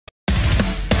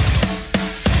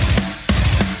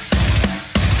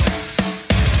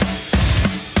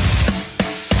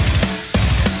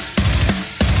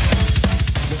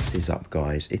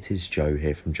guys, it is Joe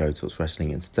here from Joe Talks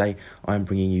Wrestling, and today I'm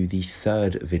bringing you the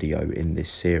third video in this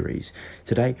series.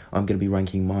 Today I'm going to be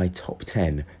ranking my top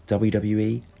 10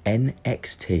 WWE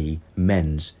NXT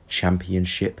Men's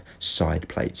Championship side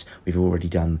plates. We've already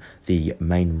done the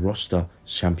main roster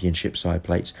championship side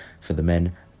plates for the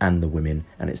men and the women,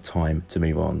 and it's time to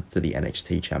move on to the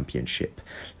NXT Championship.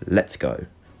 Let's go.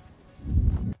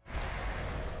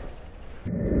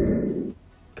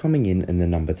 Coming in the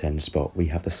number 10 spot, we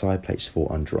have the side plates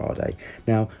for Andrade.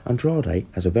 Now, Andrade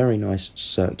has a very nice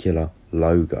circular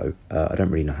logo. I don't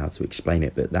really know how to explain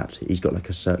it, but he's got like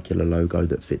a circular logo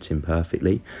that fits him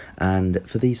perfectly. And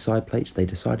for these side plates, they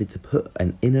decided to put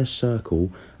an inner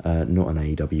circle, not an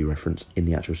AEW reference, in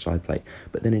the actual side plate.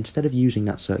 But then instead of using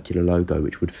that circular logo,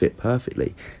 which would fit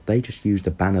perfectly, they just used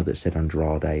a banner that said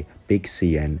Andrade, big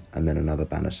CN, and then another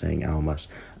banner saying Almas.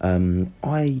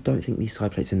 I don't think these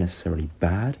side plates are necessarily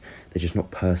bad. They're just not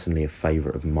personally a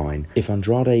favourite of mine. If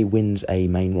Andrade wins a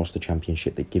main roster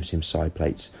championship that gives him side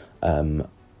plates,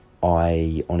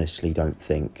 I honestly don't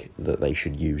think that they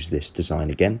should use this design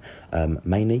again,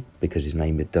 mainly because his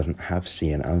name doesn't have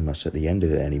CN Almas at the end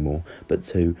of it anymore, but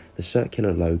two, the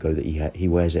circular logo that he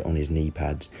wears it on his knee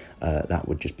pads, that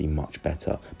would just be much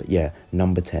better. But yeah,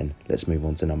 number 10, let's move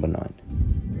on to number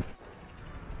 9.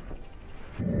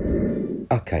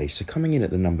 Okay, so coming in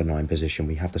at the number 9 position,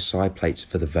 we have the side plates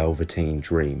for the Velveteen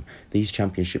Dream. These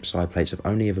championship side plates have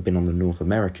only ever been on the North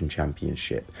American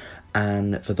Championship.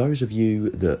 And for those of you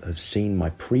that have seen my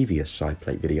previous side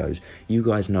plate videos, you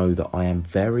guys know that I am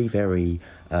very, very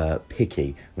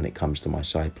picky when it comes to my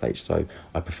side plates. So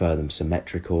I prefer them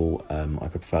symmetrical. I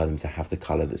prefer them to have the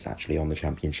colour that's actually on the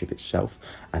championship itself.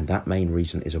 And that main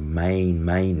reason is a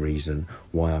main reason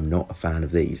why I'm not a fan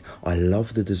of these. I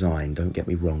love the design, don't get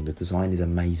me wrong. The design is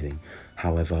amazing.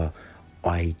 However,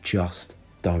 I just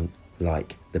don't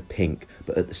like the pink.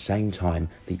 But at the same time,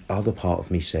 the other part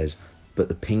of me says, but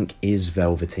the pink is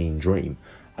Velveteen Dream.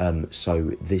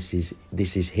 So this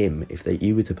is him. If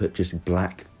you were to put just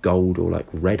black, gold, or like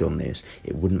red on this,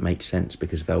 it wouldn't make sense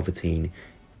because Velveteen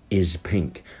is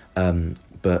pink.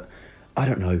 But I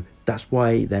don't know. That's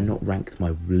why they're not ranked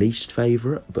my least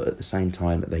favourite, but at the same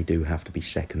time, they do have to be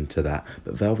second to that.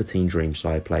 But Velveteen Dream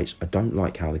side plates, I don't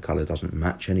like how the colour doesn't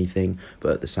match anything,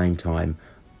 but at the same time,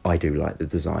 I do like the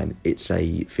design. It's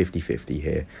a 50-50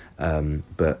 here,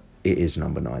 but it is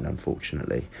number 9,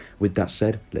 unfortunately. With that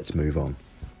said, let's move on.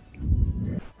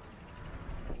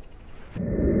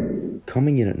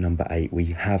 Coming in at number 8, we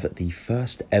have the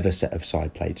first ever set of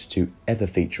side plates to ever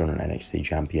feature on an NXT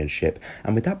Championship.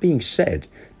 And with that being said,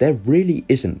 there really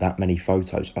isn't that many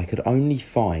photos. I could only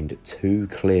find 2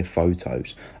 clear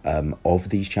photos of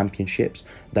these championships.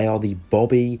 They are the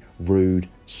Bobby Roode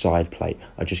side plate.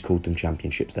 I just called them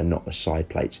championships. They're not the side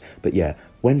plates. But yeah,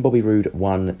 when Bobby Roode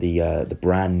won the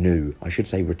brand new, I should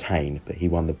say retain, but he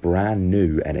won the brand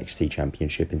new NXT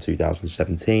Championship in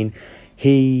 2017,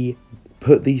 he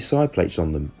put these side plates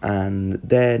on them, and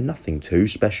they're nothing too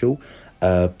special,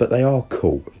 but they are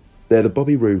cool. They're the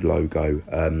Bobby Roode logo.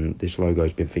 This logo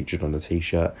has been featured on the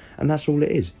t-shirt, and that's all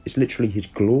it is. It's literally his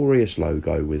glorious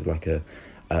logo with like a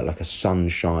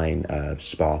sunshine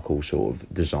sparkle sort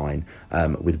of design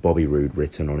with Bobby Roode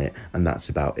written on it, and that's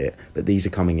about it. But these are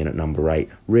coming in at number 8,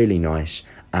 really nice,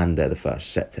 and they're the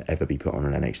first set to ever be put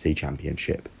on an NXT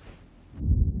Championship.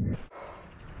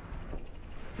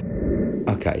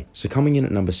 Okay, so coming in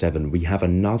at number 7, we have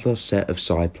another set of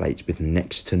side plates with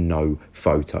next to no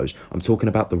photos. I'm talking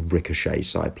about the Ricochet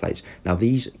side plates. Now,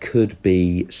 these could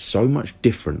be so much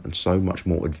different and so much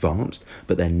more advanced,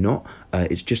 but they're not.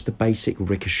 It's just the basic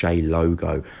Ricochet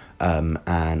logo, and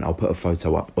I'll put a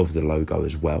photo up of the logo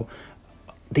as well.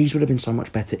 These would have been so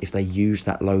much better if they used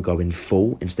that logo in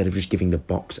full instead of just giving the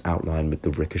box outline with the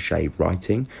Ricochet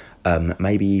writing.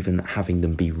 Maybe even having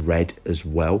them be red as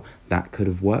well. That could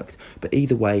have worked. But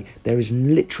either way, there is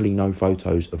literally no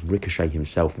photos of Ricochet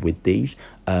himself with these.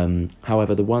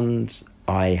 However, the ones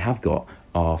I have got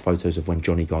are photos of when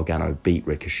Johnny Gargano beat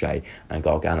Ricochet and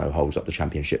Gargano holds up the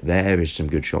championship. There is some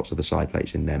good shots of the side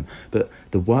plates in them. But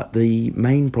the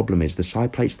main problem is the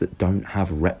side plates that don't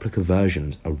have replica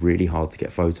versions are really hard to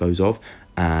get photos of,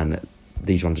 and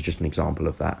these ones are just an example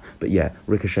of that. But yeah,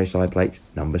 Ricochet side plates,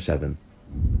 number 7.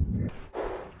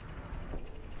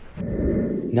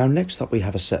 Now, next up, we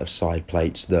have a set of side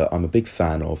plates that I'm a big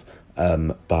fan of,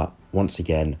 but once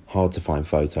again, hard to find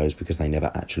photos because they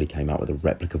never actually came out with a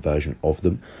replica version of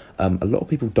them. A lot of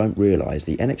people don't realise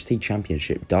the NXT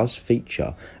Championship does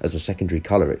feature, as a secondary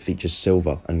colour, it features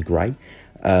silver and grey.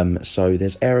 So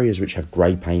there's areas which have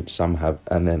grey paint, some have,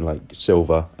 and then like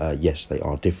silver. Yes, they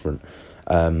are different.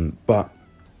 But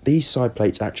These side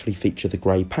plates actually feature the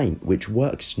grey paint, which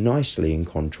works nicely in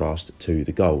contrast to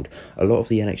the gold. A lot of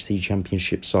the NXT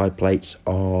Championship side plates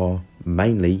are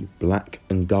mainly black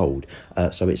and gold,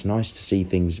 so it's nice to see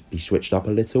things be switched up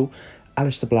a little.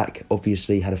 Aleister Black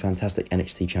obviously had a fantastic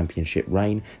NXT Championship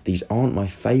reign. These aren't my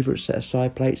favourite set of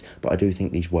side plates, but I do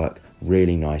think these work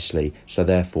really nicely, so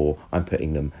therefore I'm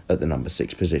putting them at the number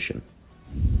 6 position.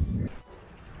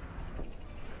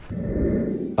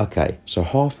 Okay, so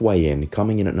halfway in,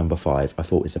 coming in at number 5, I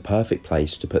thought it's a perfect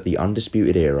place to put the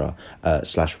Undisputed Era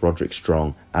 / Roderick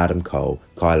Strong, Adam Cole,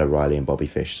 Kyle O'Reilly and Bobby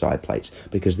Fish side plates,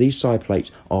 because these side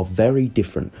plates are very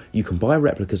different. You can buy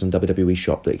replicas on WWE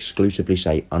Shop that exclusively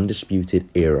say Undisputed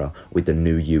Era with the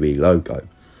new UE logo.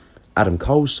 Adam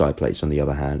Cole's side plates, on the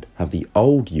other hand, have the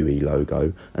old UE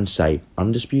logo and say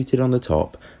Undisputed on the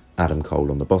top, Adam Cole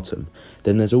on the bottom.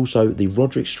 Then there's also the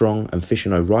Roderick Strong and Fish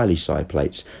and O'Reilly side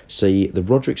plates. See, the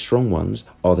Roderick Strong ones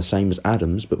are the same as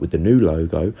Adam's but with the new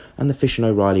logo, and the Fish and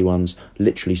O'Reilly ones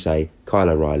literally say Kyle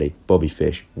O'Reilly, Bobby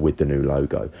Fish with the new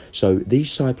logo. So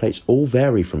these side plates all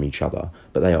vary from each other,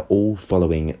 but they are all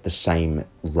following the same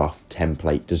rough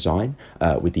template design,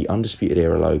 with the Undisputed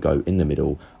Era logo in the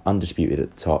middle, Undisputed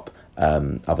at the top,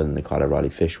 other than the Kyle O'Reilly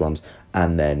Fish ones,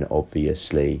 and then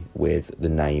obviously with the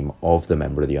name of the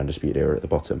member of the Undisputed Era at the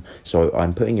bottom. So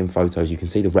I'm putting in photos. You can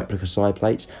see the replica side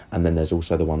plates, and then there's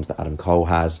also the ones that Adam Cole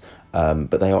has,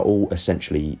 but they are all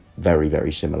essentially very,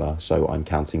 very similar, so I'm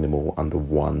counting them all under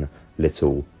one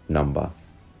little number.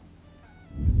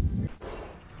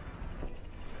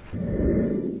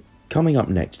 Coming up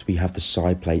next, we have the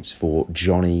side plates for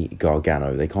Johnny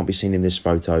Gargano. They can't be seen in this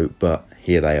photo, but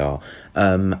here they are.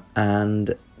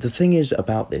 And the thing is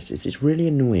about this is it's really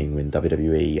annoying when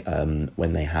WWE,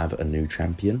 when they have a new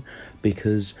champion,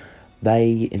 because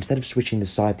they, instead of switching the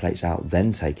side plates out,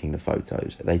 then taking the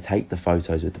photos, they take the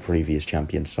photos with the previous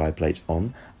champion's side plates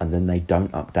on, and then they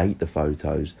don't update the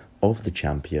photos of the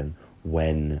champion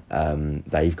when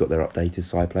they've got their updated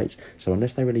side plates. So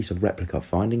unless they release a replica,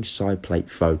 finding side plate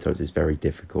photos is very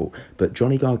difficult. But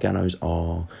Johnny Gargano's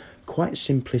are quite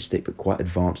simplistic but quite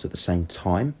advanced at the same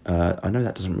time. I know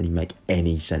that doesn't really make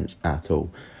any sense at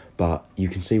all, but you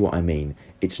can see what I mean.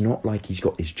 It's not like he's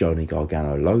got this Johnny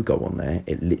Gargano logo on there.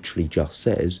 It literally just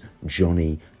says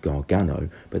Johnny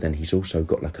Gargano, but then he's also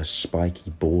got like a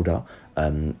spiky border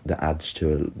that adds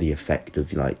to the effect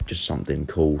of like just something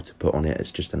cool to put on it. It's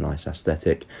just a nice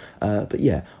aesthetic. But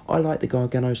yeah, I like the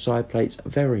Gargano side plates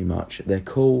very much. They're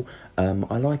cool.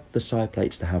 I like the side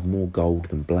plates to have more gold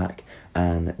than black,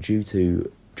 and due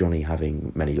to Johnny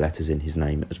having many letters in his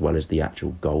name as well as the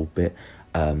actual gold bit,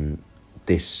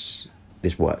 this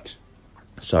works.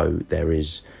 So there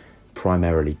is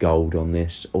primarily gold on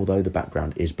this, although the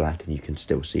background is black and you can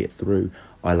still see it through.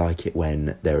 I like it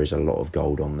when there is a lot of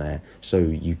gold on there, so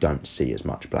you don't see as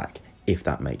much black, if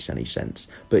that makes any sense.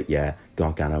 But yeah,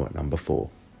 Gargano at number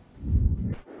 4.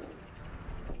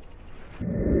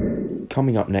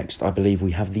 Coming up next, I believe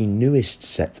we have the newest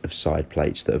set of side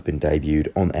plates that have been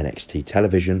debuted on NXT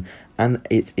television, and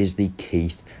it is the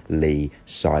Keith Lee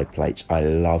side plates. I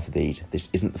love these. This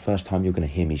isn't the first time you're going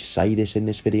to hear me say this in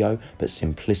this video, but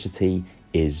simplicity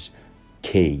is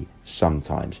key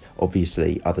sometimes.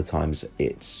 Obviously, other times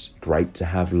it's great to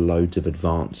have loads of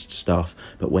advanced stuff,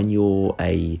 but when you're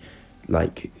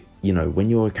when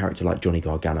you're a character like Johnny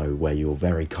Gargano, where you're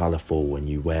very colourful and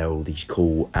you wear all these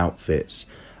cool outfits,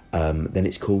 then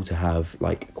it's cool to have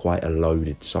like quite a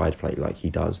loaded side plate like he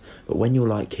does. But when you're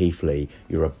like Keith Lee,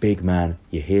 you're a big man,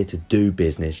 you're here to do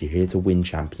business, you're here to win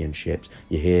championships,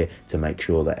 you're here to make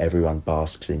sure that everyone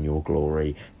basks in your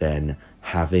glory, then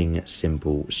having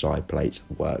simple side plates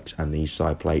works, and these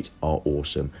side plates are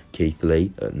awesome. Keith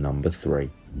Lee at number 3.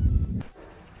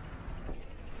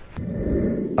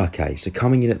 Okay, so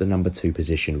coming in at the number 2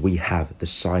 position, we have the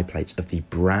side plates of the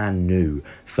brand new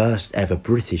first ever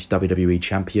British WWE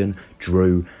champion,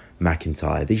 Drew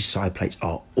McIntyre. These side plates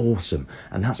are awesome,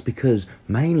 and that's because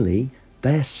mainly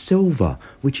they're silver,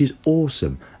 which is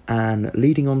awesome. And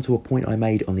leading on to a point I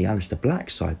made on the Aleister Black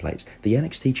side plates, the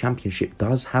NXT Championship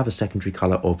does have a secondary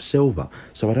colour of silver,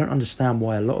 so I don't understand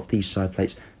why a lot of these side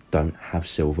plates don't have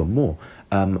silver more.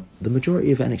 The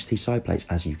majority of NXT side plates,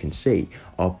 as you can see,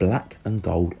 are black and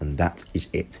gold, and that is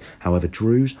it. However,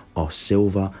 Drew's are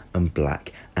silver and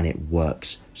black, and it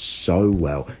works so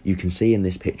well. You can see in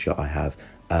this picture I have,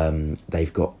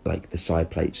 they've got like the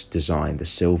side plates design, the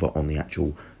silver on the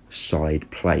actual side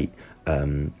plate,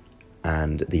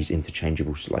 and these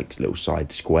interchangeable like little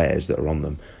side squares that are on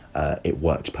them. It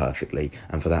works perfectly,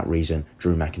 and for that reason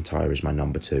Drew McIntyre is my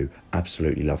number 2.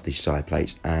 Absolutely love these side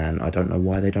plates, and I don't know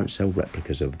why they don't sell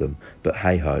replicas of them, but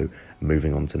hey ho,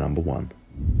 moving on to number 1.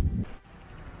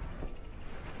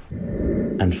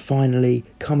 And finally,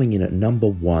 coming in at number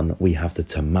 1, we have the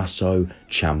Tommaso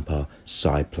Ciampa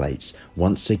side plates.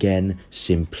 Once again,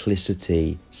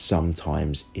 simplicity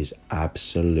sometimes is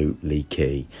absolutely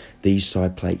key. These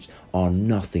side plates are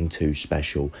nothing too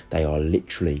special. They are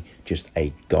literally just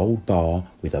a gold bar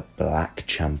with a black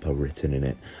Ciampa written in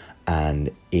it.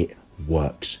 And it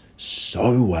works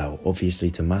so well. Obviously,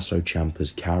 Tommaso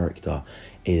Ciampa's character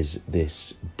is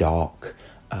this dark,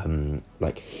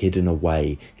 like hidden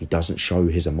away. He doesn't show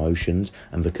his emotions,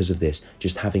 and because of this,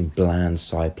 just having bland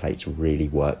side plates really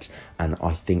works, and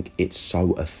I think it's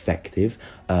so effective.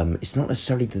 It's not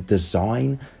necessarily the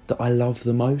design that I love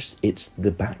the most, it's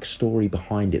the backstory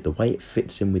behind it, the way it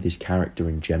fits in with his character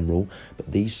in general.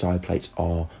 But these side plates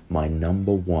are my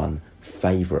number 1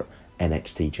 favourite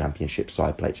NXT Championship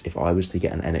side plates. If I was to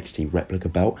get an NXT replica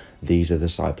belt, these are the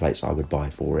side plates I would buy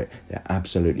for it. They're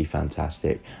absolutely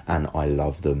fantastic, and I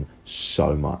love them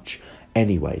so much.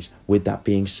 Anyways, with that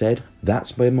being said,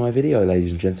 that's been my video, ladies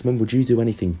and gentlemen. Would you do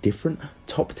anything different?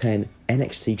 Top 10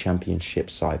 NXT Championship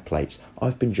side plates.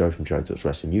 I've been Joe from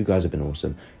JoeTalksWrestling. You guys have been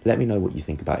awesome. Let me know what you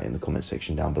think about it in the comment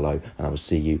section down below, and I will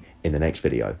see you in the next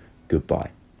video. Goodbye.